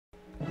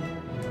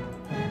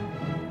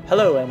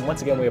Hello, and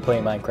once again we are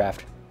playing Minecraft.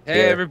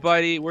 Hey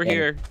everybody, we're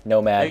here.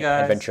 Nomad Hey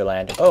guys.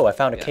 Adventureland. Oh, I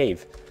found a Yeah.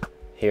 cave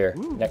here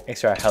Ooh.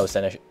 next to our house,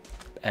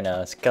 and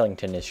a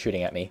skeleton is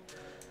shooting at me.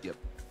 Yep.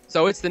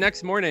 So it's the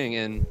next morning,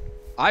 and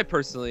I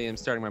personally am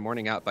starting my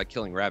morning out by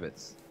killing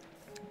rabbits.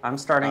 I'm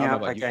starting I don't know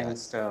out by about you getting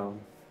guys. stone.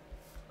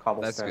 That's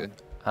Cobblestone. good.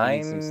 I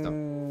need some stuff.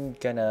 I'm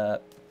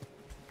gonna.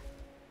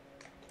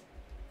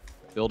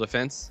 Build a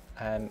fence.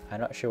 I'm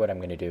not sure what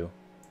I'm gonna do.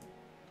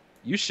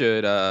 You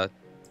should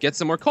get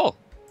some more coal.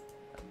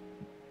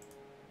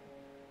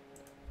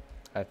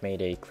 I've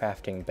made a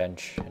crafting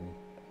bench, and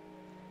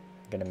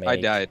I'm gonna make. I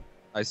died.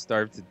 I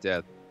starved to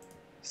death.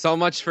 So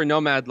much for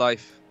nomad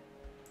life.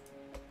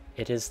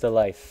 It is the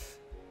life,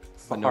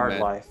 It's the A hard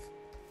nomad. life.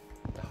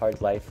 the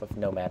hard life of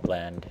Nomad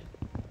Land.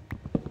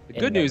 The In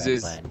good news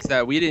is Nomadland.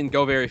 that we didn't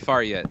go very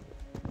far yet.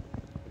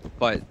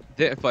 But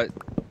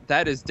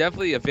that is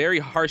definitely a very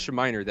harsh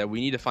reminder that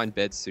we need to find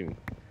beds soon.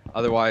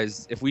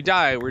 Otherwise, if we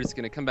die, we're just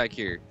gonna come back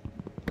here,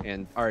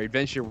 and our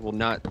adventure will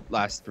not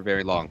last for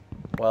very long.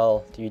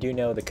 Well, you do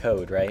know the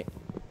code, right?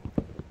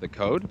 The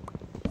code?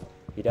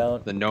 You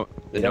don't. The You don't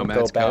go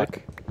nomad's code?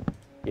 back.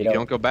 You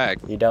don't go back.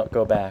 You don't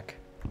go back.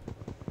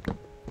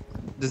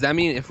 Does that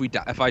mean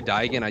if I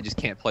die again, I just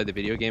can't play the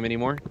video game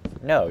anymore?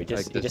 No, you Like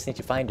just this. need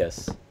to find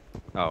us,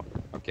 Oh,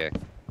 okay.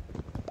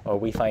 or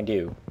we find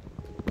you.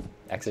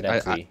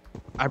 Accidentally.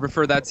 I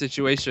prefer that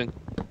situation.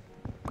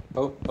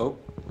 Oh,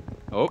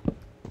 Oh,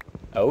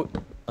 Oh,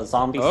 a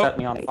zombie Oh. set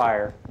me on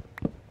fire.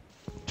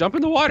 jump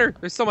in the water.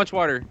 There's so much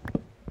water.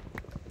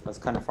 That's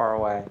kind of far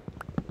away.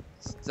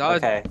 So,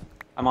 Okay,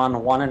 I'm on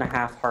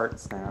 1.5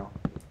 hearts now.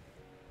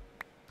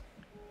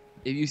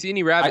 if you see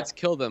any rabbits,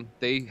 kill them.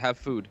 They have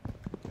food.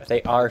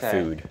 they are Okay.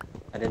 food.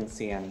 I didn't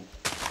see any.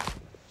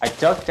 I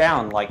dug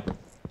down like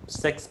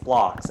 6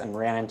 blocks and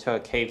ran into a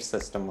cave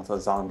system with a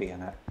zombie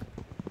in it.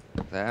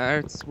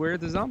 That's where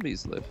the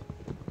zombies live.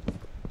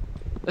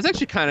 That's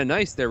actually kind of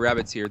nice. There are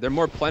rabbits here. They're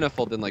more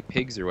plentiful than like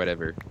pigs or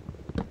whatever.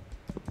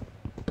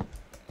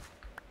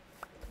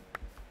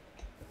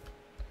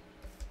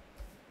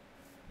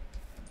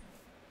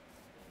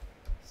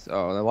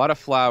 So a lot of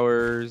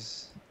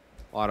flowers.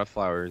 A lot of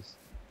flowers.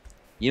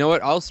 You know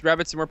what else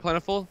rabbits are more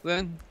plentiful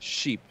than?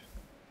 Sheep.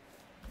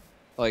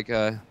 Like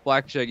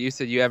Blackjack, you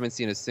said you haven't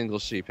seen a single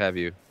sheep, have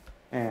you?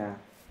 Yeah.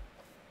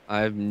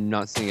 I'm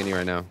not seeing any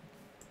right now.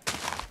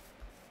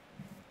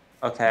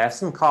 Okay, I have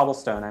some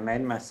cobblestone. I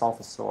made myself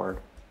a sword.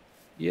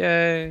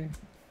 Yay!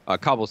 A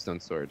cobblestone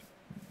sword.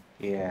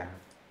 Yeah.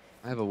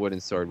 I have a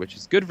wooden sword, which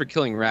is good for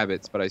killing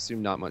rabbits, but I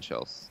assume not much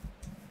else.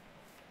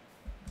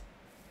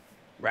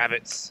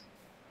 Rabbits.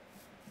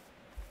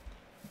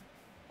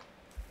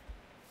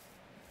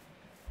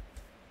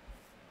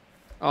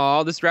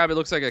 Oh, this rabbit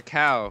looks like a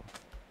cow.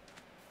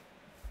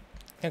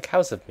 And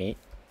cows have meat.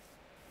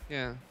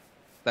 Yeah.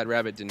 That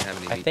rabbit didn't have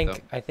any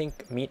meat, I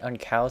think meat on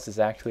cows is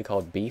actually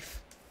called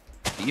beef,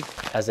 though.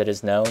 Beef? as it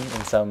is known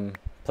in some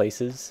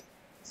places.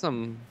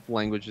 Some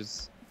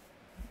languages.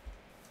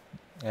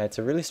 It's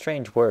a really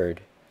strange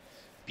word.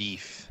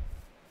 Beef.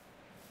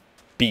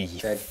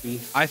 Beef. Dead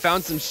beef. I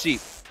found some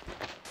sheep.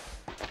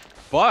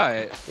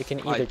 But You can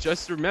eat I it.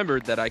 just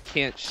remembered that I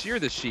can't shear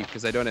the sheep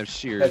because I don't have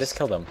shears. No, just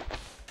kill them.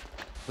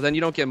 But then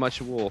you don't get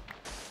much wool.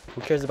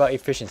 Who cares about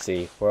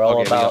efficiency? We're all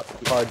Okay,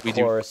 about we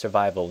do- hardcore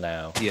survival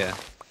now. Yeah.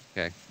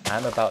 Okay.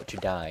 I'm about to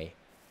die.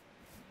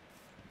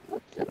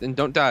 Then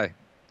don't die.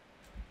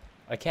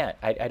 I can't.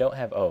 I don't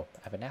have. Oh,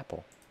 I have an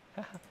apple.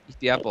 Eat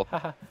the apple.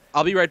 Haha.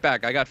 I'll be right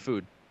back. I got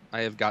food.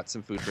 I have got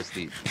some food for us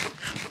to eat.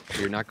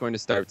 You're not going to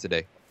starve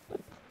today.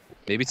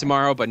 Maybe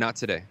tomorrow, but not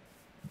today.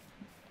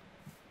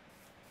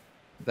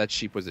 That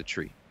sheep was a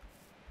tree.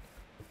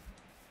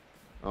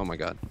 Oh my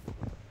god.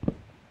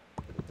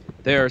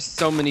 There are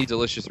so many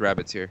delicious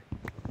rabbits here.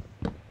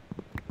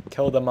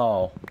 Kill them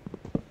all.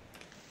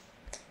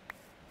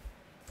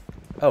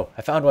 Oh,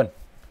 I found one.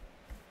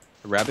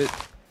 A rabbit?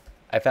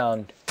 I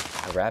found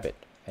a rabbit,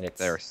 and it's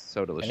They are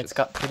so delicious. and it's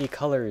got pretty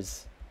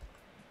colors.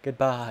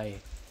 Goodbye.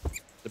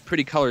 The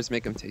pretty colors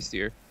make them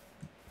tastier.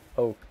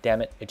 Oh,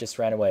 damn it! It just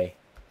ran away.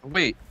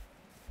 Wait.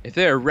 If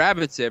there are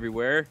rabbits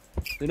everywhere,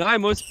 then I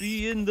must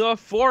be in the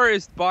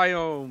forest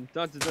biome.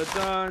 Dun dun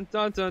dun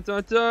dun dun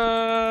dun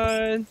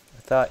dun.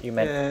 I thought you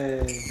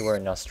meant Yay. you were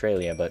in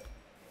Australia, but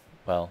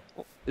well,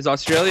 Is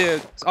Australia?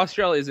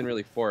 Australia isn't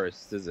really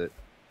forests, is it?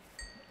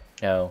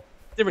 no.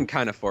 Different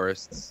kind of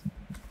forests.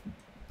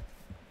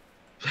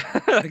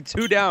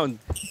 2 down,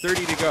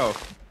 30 to go.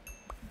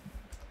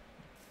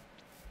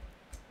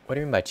 What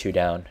do you mean by 2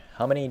 down?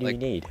 How many do you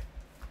Like- need?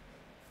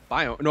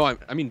 Biome? No,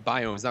 I mean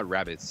biomes, not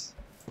rabbits.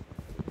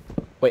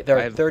 Wait, there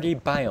I are have- 30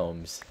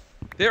 biomes.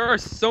 There are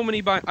so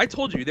many biomes. I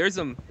told you, there's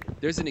an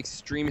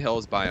extreme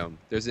hills biome.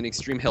 There's an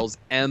extreme hills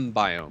M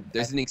biome.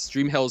 There's an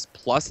extreme hills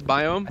plus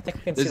biome. I think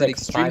we can There's see an like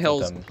extreme 5 of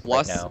hills them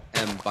plus right now.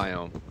 M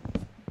biome.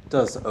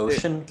 Does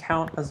ocean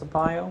count as a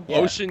biome? Yeah.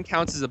 Ocean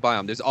counts as a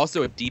biome. There's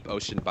also a deep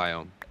ocean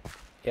biome.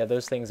 Yeah,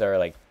 those things are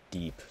like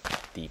deep.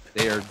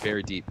 They are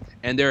very deep.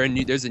 And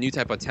there's a new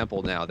type of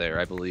temple now there,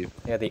 I believe.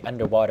 Yeah, the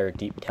underwater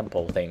deep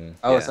temple thing.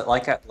 Oh, is Yeah. it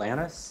like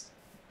Atlantis?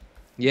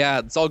 Yeah,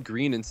 it's all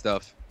green and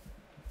stuff.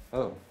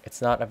 Oh.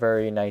 It's not a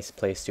very nice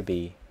place to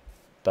be,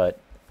 but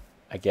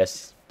I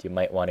guess you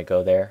might want to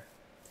go there.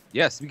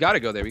 Yes, we gotta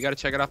go there. We gotta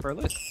check it off our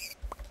list.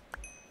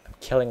 I'm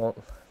killing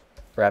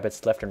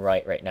rabbits left and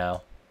right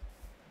now.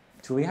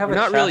 Do we have We're a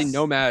not really chest?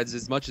 nomads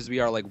as much as we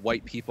are like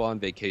white people on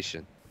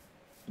vacation.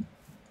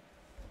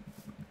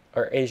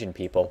 Or Asian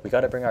people. We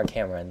gotta bring our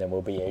camera and then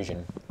we'll be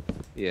Asian.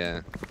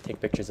 Yeah. Take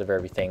pictures of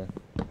everything.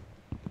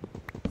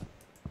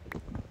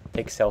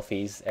 Take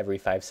selfies every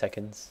 5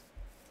 seconds.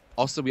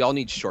 Also, we all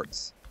need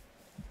shorts.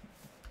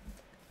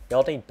 We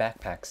all need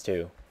backpacks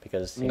too,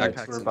 because We you need know,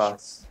 Backpacks tour and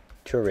bus.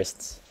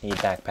 tourists need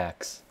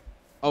backpacks.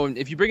 Oh, and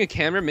if you bring a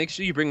camera, make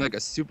sure you bring like a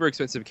super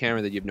expensive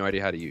camera that you have no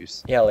idea how to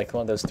use. Yeah, like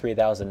one of those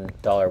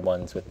 $3,000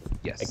 ones with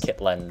Yes. a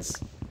kit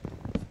lens.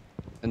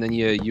 And then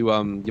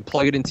you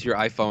plug it into your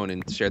iPhone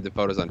and share the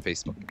photos on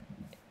Facebook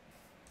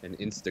and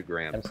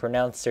Instagram. And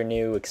pronounce their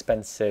new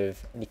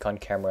expensive Nikon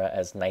camera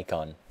as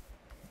Nikon.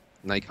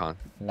 Nikon.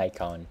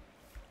 Nikon.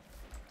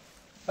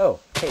 Oh,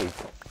 cave.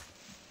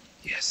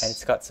 Yes. And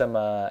it's got some,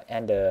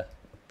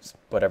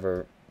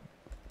 whatever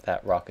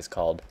that rock is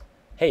called.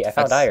 Hey, I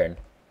found That's- iron.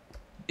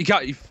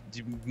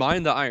 you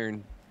mine the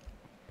iron.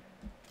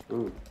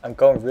 Ooh. I'm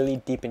going really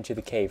deep into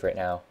the cave right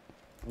now.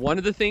 One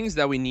of the things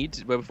that we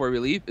need before we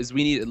leave is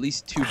we need at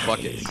least 2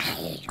 buckets.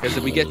 Because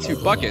if we get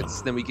 2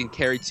 buckets, then we can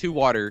carry 2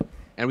 water,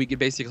 and we can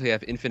basically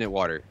have infinite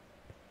water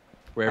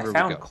wherever I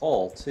found we go.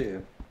 coal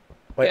too,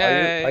 Wait,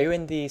 Yay. are you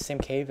in the same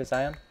cave as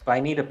I am? but I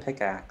need a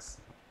pickaxe.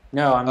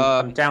 No,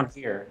 I'm down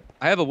here.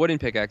 I have a wooden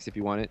pickaxe if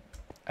you want it.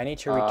 I need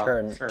to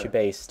return sure. to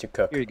base to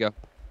cook. Here you go,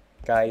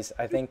 Guys,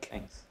 I think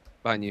Thanks.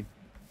 behind you.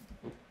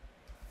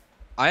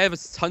 I have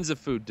tons of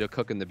food to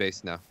cook in the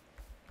base now.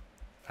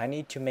 I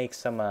need to make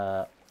some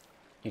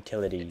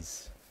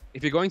utilities.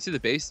 If you're going to the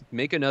base,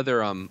 make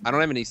another. I don't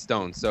have any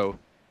stone, so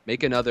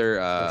make another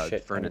Oh shit, I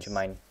need furnace. to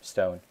mine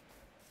stone.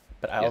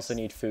 But I also Yes.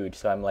 need food,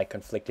 so I'm like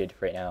conflicted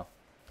right now.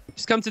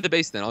 Just come to the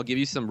base then. I'll give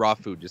you some raw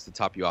food just to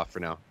top you off for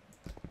now.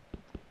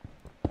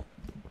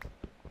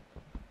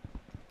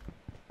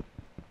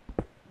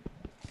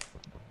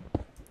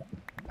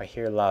 I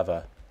hear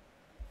lava.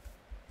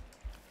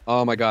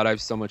 Oh my god, I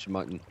have so much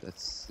mutton.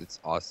 It's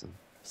awesome.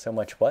 So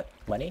much what?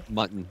 Money?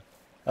 Mutton.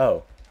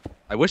 Oh,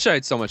 I wish I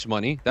had so much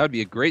money. That would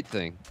be a great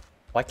thing.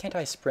 why can't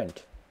I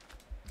sprint?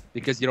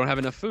 Because you don't have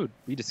enough food.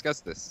 We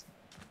discussed this.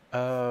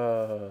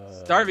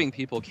 Starving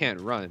people can't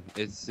run.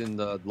 It's in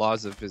the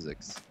laws of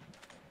physics.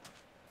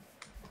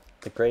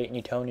 The great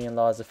Newtonian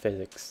laws of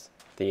physics.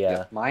 The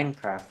Yeah.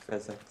 Minecraft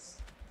physics.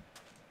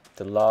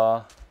 the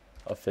law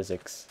of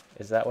physics.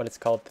 Is that what it's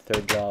called? The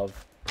third law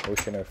of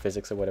motion or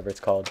physics or whatever it's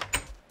called.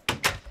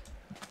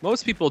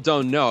 Most people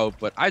don't know,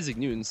 but Isaac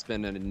Newton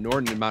spent an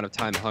inordinate amount of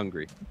time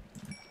hungry.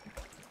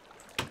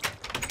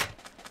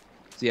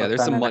 So yeah, But there's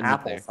then some an mutton up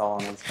apple there. fell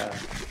on his head.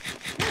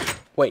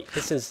 Wait,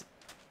 this is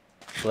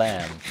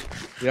lamb.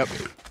 Yep.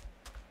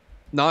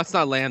 No, it's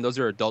not lamb. Those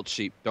are adult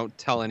sheep. Don't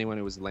tell anyone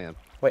it was lamb.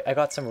 Wait, I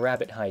got some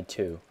rabbit hide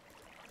too.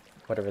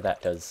 Whatever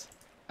that does.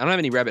 I don't have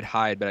any rabbit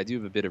hide, but I do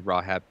have a bit of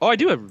raw hide. Oh, I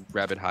do have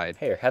rabbit hide.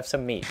 Here, have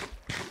some meat.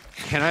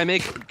 Can I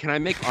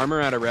make armor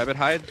out of rabbit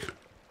hide?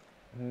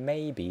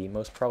 Maybe,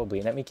 most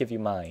probably. Let me give you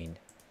mine.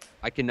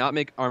 I cannot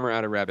make armor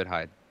out of rabbit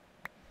hide.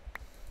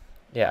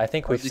 Yeah, I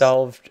think Or we've at least-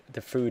 solved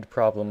the food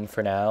problem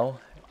for now,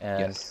 and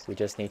Yes. we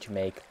just need to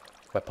make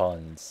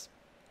weapons.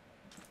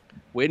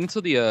 Wait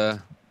until the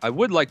I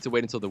would like to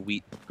wait until the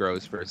wheat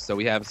grows first, so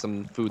we have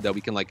some food that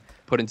we can like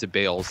put into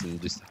bales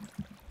and just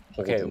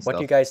hold Okay, and what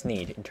do you stuff. guys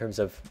need in terms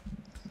of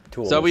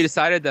tools? So we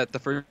decided that the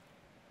first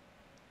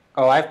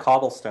Oh, I have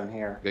cobblestone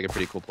here. like a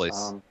pretty cool place.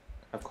 I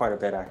have quite a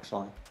bit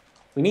actually.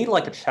 We need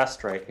like a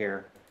chest right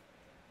here.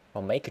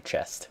 I'll make a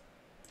chest.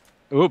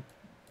 Oop.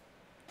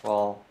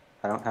 Well,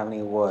 I don't have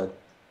any wood.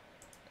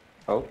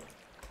 Oh,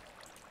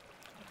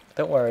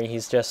 Don't worry,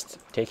 he's just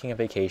taking a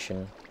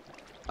vacation.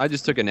 I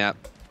just took a nap.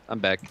 I'm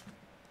back.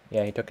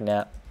 Yeah, he took a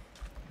nap.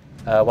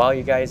 While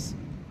you guys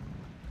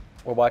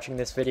were watching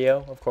this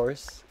video, of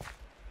course,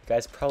 you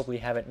guys probably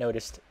haven't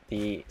noticed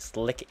the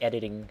slick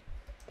editing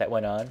that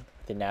went on,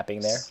 the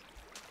napping there.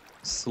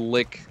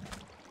 Slick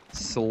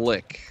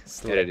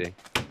editing.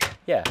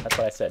 Yeah, that's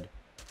what I said.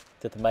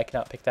 Did the mic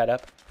not pick that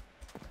up?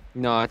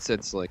 No, it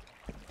said slick.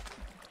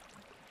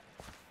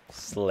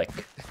 Slick.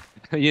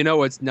 You know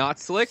what's not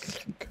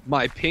slick?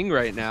 My ping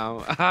right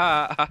now.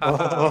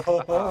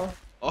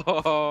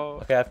 Oh.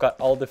 Okay, I've got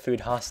all the food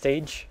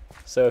hostage,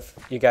 so if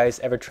you guys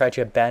ever try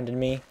to abandon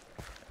me,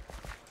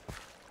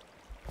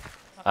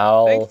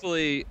 I'll...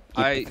 Thankfully,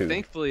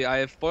 the food. I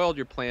have foiled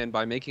your plan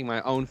by making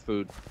my own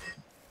food.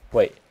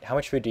 Wait, how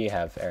much food do you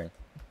have, Aaron?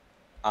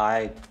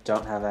 I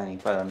don't have any,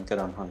 but I'm good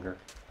on hunger.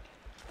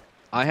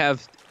 I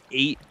have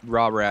 8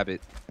 raw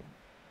rabbit.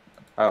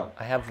 Oh,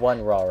 I have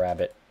 1 raw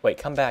rabbit. Wait,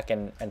 come back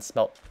and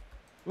smelt.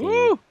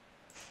 Woo!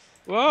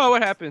 Whoa,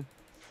 what happened?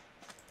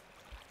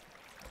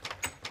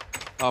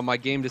 Oh, my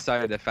game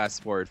decided to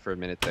fast forward for a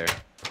minute there.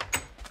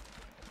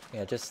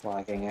 Yeah, just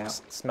lagging out.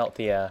 smelt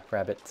the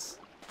rabbits.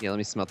 Yeah, let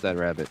me smelt that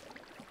rabbit.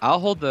 I'll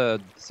hold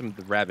some of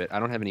the rabbit. I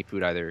don't have any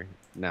food either.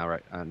 now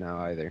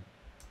either.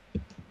 Do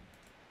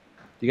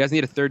you guys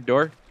need a third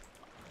door?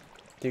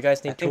 Do you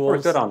guys I need think we're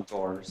tools? good on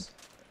doors.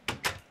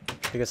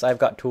 Because I've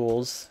got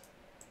tools.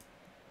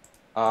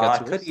 I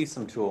tools? could use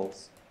some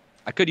tools.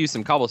 I could use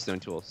some cobblestone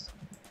tools.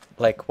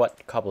 Like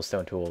what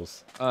cobblestone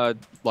tools?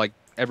 Like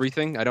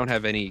everything. I don't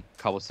have any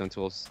cobblestone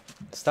tools.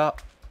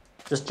 Stop.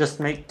 Just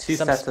make two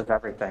Some sets of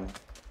everything.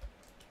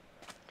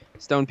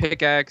 Stone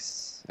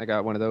pickaxe. I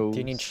got one of those. Do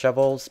you need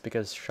shovels?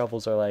 Because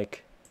shovels are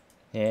like,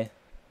 yeah.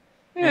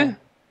 Yeah.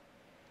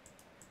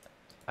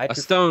 I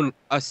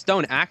A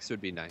stone axe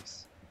would be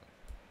nice.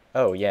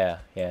 Oh yeah,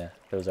 yeah.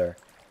 Those are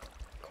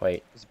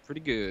quite. It's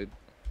pretty good.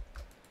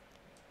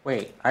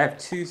 Wait, I have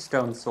 2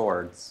 stone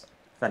swords.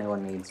 If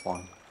anyone needs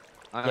one.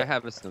 I Yeah.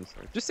 have a stone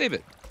sword. Just save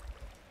it.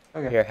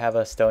 Okay. Here, have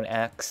a stone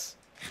axe.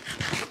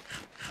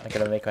 I'm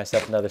gonna make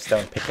myself another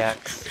stone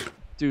pickaxe.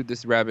 Dude,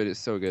 this rabbit is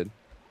so good.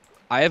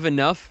 I have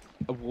enough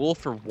wool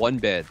for 1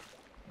 bed.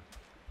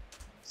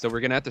 So we're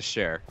gonna have to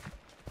share.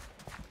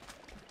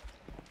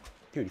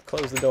 Dude,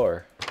 close the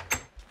door.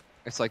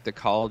 It's like the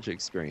college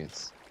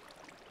experience.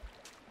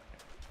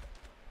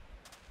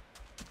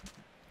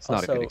 It's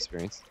not a good Also-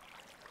 experience.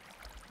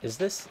 Is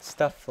this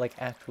stuff like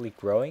actually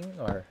growing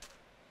or?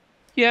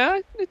 Yeah,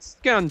 it's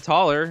gotten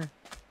taller.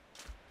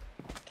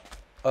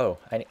 Oh,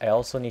 I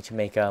also need to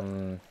make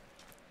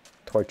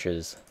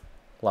torches,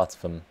 lots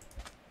of them.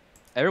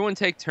 Everyone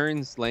take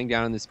turns laying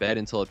down in this bed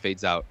until it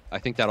fades out. I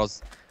think I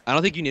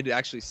don't think you need to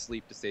actually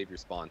sleep to save your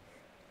spawn.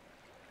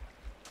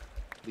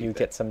 You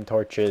get some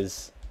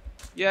torches,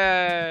 Yay!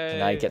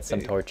 and I get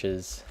some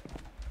torches.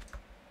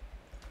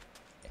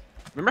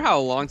 Remember how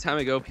a long time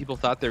ago people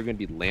thought they were going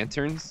to be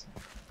lanterns?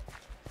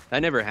 That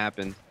never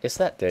happened. Yes,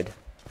 that did.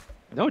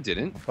 No, it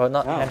didn't. Well,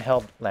 not No.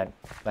 handheld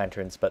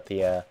lanterns, but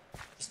the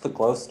Just the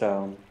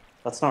glowstone.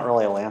 That's not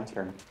really a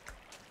lantern.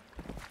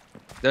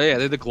 Yeah,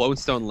 they're the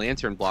glowstone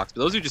lantern blocks,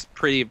 but those are just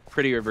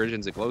prettier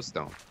versions of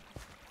glowstone.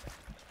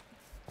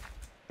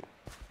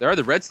 There are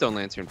the redstone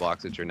lantern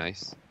blocks, which are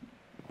nice.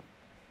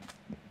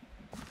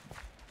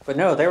 But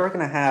no, they were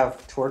gonna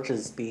have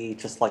torches be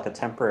just like a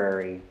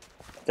temporary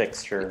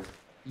fixture.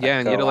 Yeah,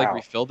 and you had to go like out.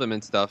 refill them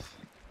and stuff.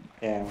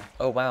 Yeah.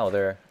 oh wow,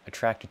 they're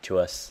attracted to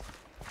us.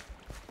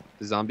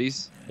 The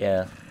zombies,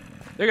 Yeah.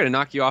 they're gonna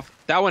knock you off.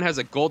 That one has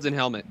a golden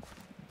helmet.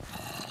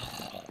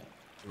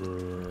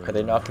 Are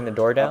they knocking the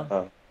door down?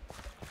 Uh-oh.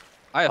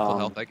 I have full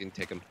health. I can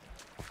take them.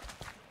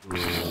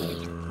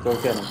 Go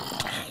get him.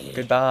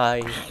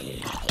 Goodbye.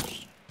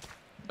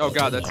 Oh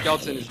god, that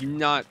skeleton is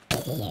not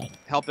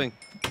helping.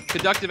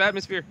 Conductive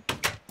atmosphere.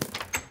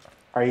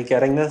 Are you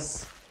getting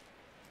this?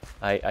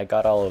 I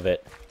got all of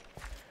it.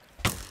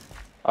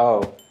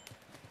 Oh.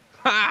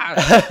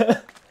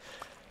 Ha!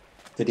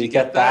 Did you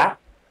get get that?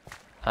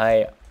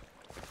 I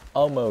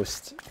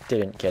almost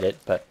didn't get it,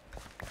 but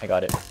I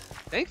got it.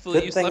 Thankfully,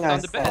 Good you thing slept I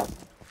on the bed. saw.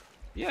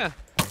 Yeah.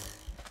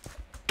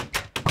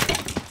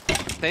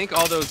 Thank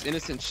all those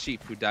innocent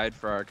sheep who died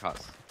for our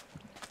cause.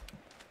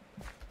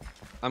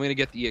 I'm gonna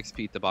get the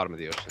EXP at the bottom of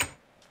the ocean.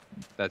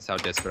 That's how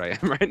desperate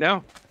I am right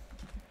now.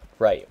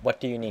 Right. What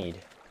do you need?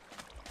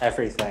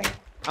 Everything.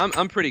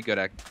 I'm pretty good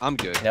at. I'm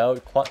good. No,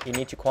 you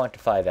need to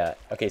quantify that.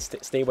 Okay,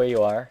 stay where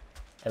you are,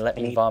 and let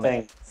I me need vomit.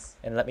 things.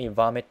 And let me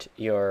vomit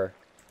your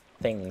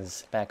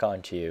things back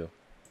onto you.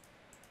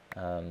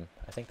 I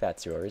think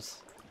that's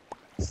yours.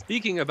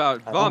 Speaking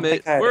about I don't vomit,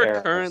 think I had we're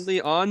arrows. currently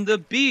on the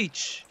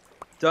beach.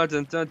 Dun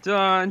dun dun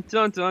dun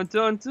dun dun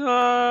dun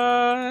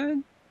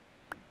dun.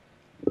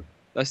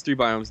 That's 3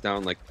 biomes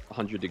down, like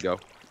 100 to go.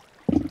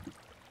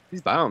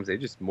 These biomes, they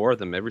just more of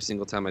them every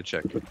single time I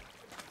check.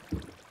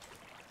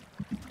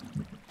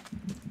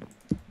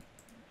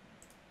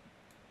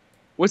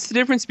 What's the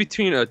difference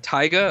between a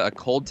taiga, a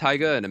cold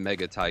taiga, and a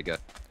mega taiga?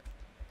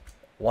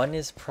 One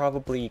is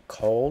probably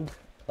cold,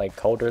 like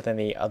colder than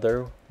the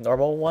other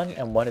normal one,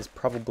 and one is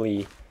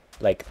probably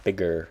like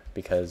bigger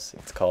because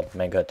it's called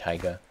Mega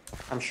Taiga.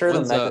 I'm sure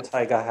One's the Mega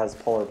Taiga has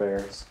polar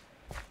bears.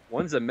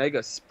 One's a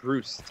mega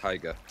spruce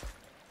taiga.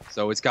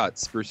 So it's got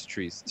spruce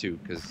trees too,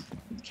 because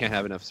you can't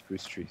have enough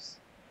spruce trees.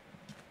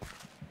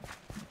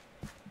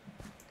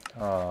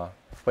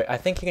 Wait, I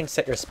think you can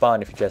set your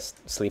spawn if you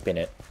just sleep in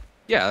it.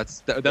 Yeah,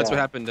 that's Yeah. what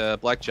happened to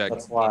Blackjack.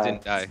 That's why He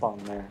didn't die, it's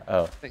spawned there.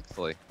 Oh,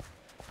 thankfully.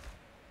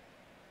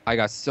 I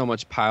got so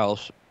much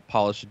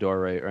polished door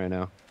right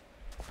now.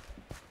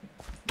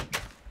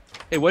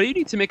 Hey, what do you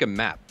need to make a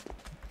map?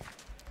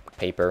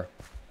 paper.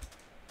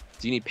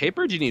 Do you need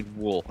paper or do you need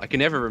wool? I can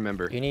never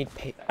remember. You need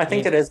paper. I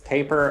think it is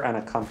paper and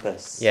a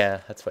compass. Yeah,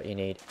 that's what you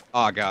need.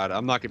 Oh god,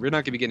 we're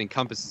not gonna be getting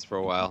compasses for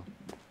a while.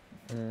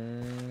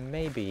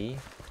 Maybe.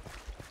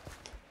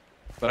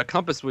 But a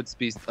compass would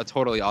be a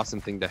totally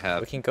awesome thing to We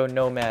have. can go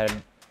nomad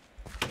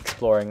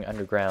exploring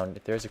underground.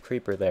 There's a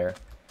creeper there.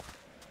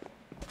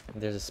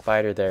 There's a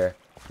spider there.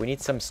 We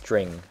need some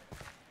string.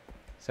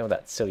 Some of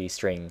that silly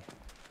string. Do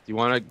you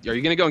wanna? Are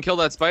you gonna go and kill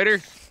that spider?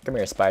 Come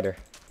here, spider.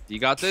 You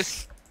got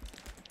this?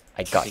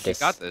 I got think this.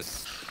 You got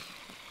this.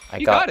 I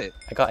You got got it.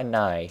 I got an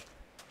eye.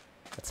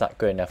 That's not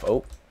good enough.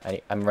 Oh,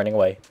 I'm running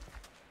away.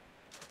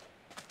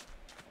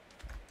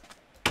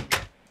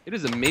 It'd It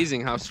is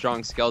amazing how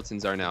strong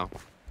skeletons are now.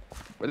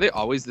 Were they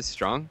always this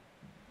strong?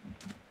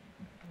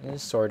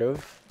 Sort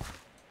of.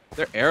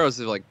 Their arrows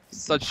have like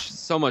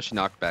so much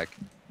knockback.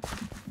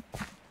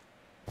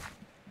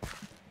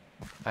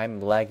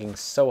 I'm lagging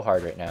so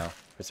hard right now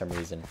for some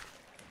reason.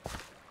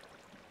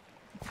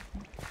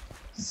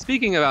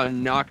 Speaking about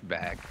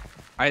knockback,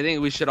 I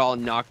think we should all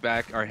knock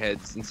back our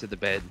heads into the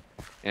bed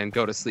and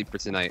go to sleep for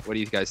tonight. What do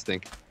you guys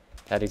think?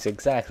 That is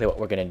exactly what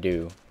we're gonna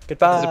do. This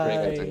is a Goodbye.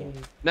 great idea.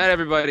 Night,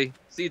 everybody.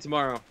 See you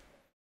tomorrow.